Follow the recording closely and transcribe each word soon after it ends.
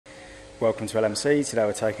Welcome to LMC. Today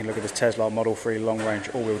we're taking a look at this Tesla Model 3 long-range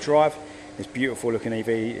all-wheel drive. This beautiful looking EV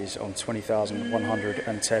is on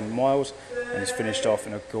 20,110 miles and is finished off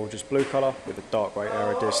in a gorgeous blue colour with the dark grey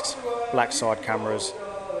aero discs, black side cameras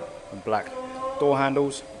and black door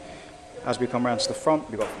handles. As we come around to the front,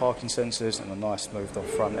 we've got parking sensors and a nice smoothed off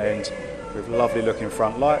front end with lovely looking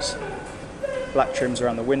front lights, black trims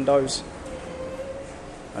around the windows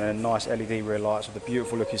and then nice LED rear lights with a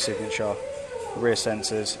beautiful looking signature, rear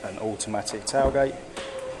sensors and automatic tailgate.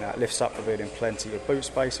 Now it lifts up, revealing plenty of boot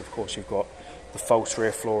space. Of course you've got the false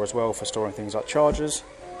rear floor as well for storing things like chargers.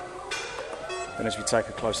 Then as we take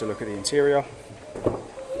a closer look at the interior,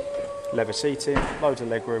 leather seating, loads of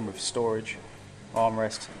leg room with storage,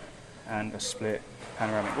 armrest and a split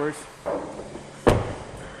panoramic roof.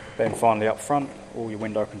 Then finally up front, all your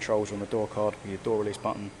window controls are on the door card with your door release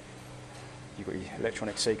button. You've got your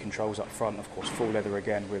electronic seat controls up front, of course full leather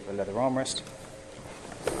again with a leather armrest.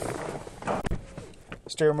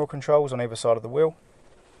 Steering wheel controls on either side of the wheel.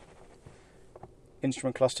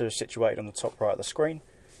 Instrument cluster is situated on the top right of the screen,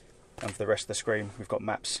 and for the rest of the screen we've got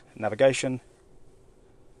maps, navigation,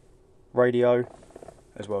 radio,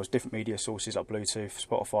 as well as different media sources like Bluetooth,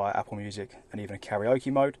 Spotify, Apple Music and even a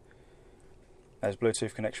karaoke mode. There's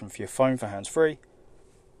Bluetooth connection for your phone for hands-free,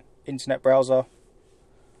 internet browser,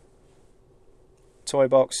 toy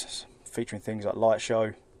box featuring things like light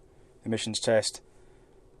show, emissions test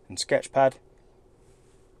and sketchpad.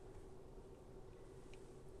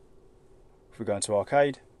 If we go into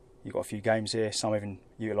arcade, you've got a few games here, some even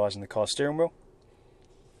utilising the car's steering wheel.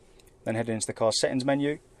 Then heading into the car's settings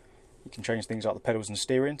menu, you can change things like the pedals and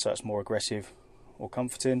steering so it's more aggressive or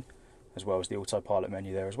comforting, as well as the autopilot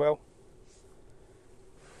menu there as well.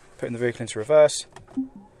 Putting the vehicle into reverse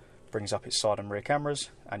brings up its side and rear cameras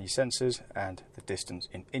and your sensors and the distance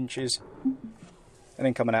in inches. And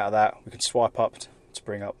then coming out of that, we can swipe up to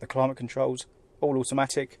bring up the climate controls, all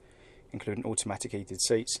automatic, including automatic heated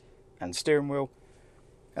seats and steering wheel.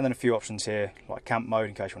 And then a few options here like camp mode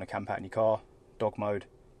in case you want to camp out in your car, dog mode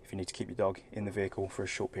if you need to keep your dog in the vehicle for a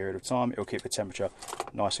short period of time. It'll keep the temperature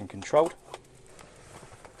nice and controlled.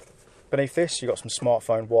 Beneath this you've got some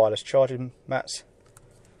smartphone wireless charging mats.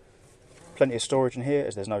 Plenty of storage in here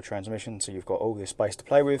as there's no transmission, so you've got all this space to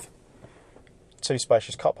play with. Two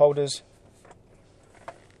spacious cup holders,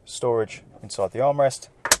 storage inside the armrest,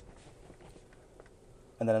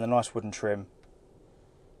 and then a nice wooden trim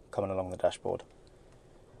coming along the dashboard.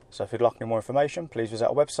 So if you'd like any more information, please visit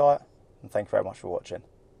our website, and thank you very much for watching.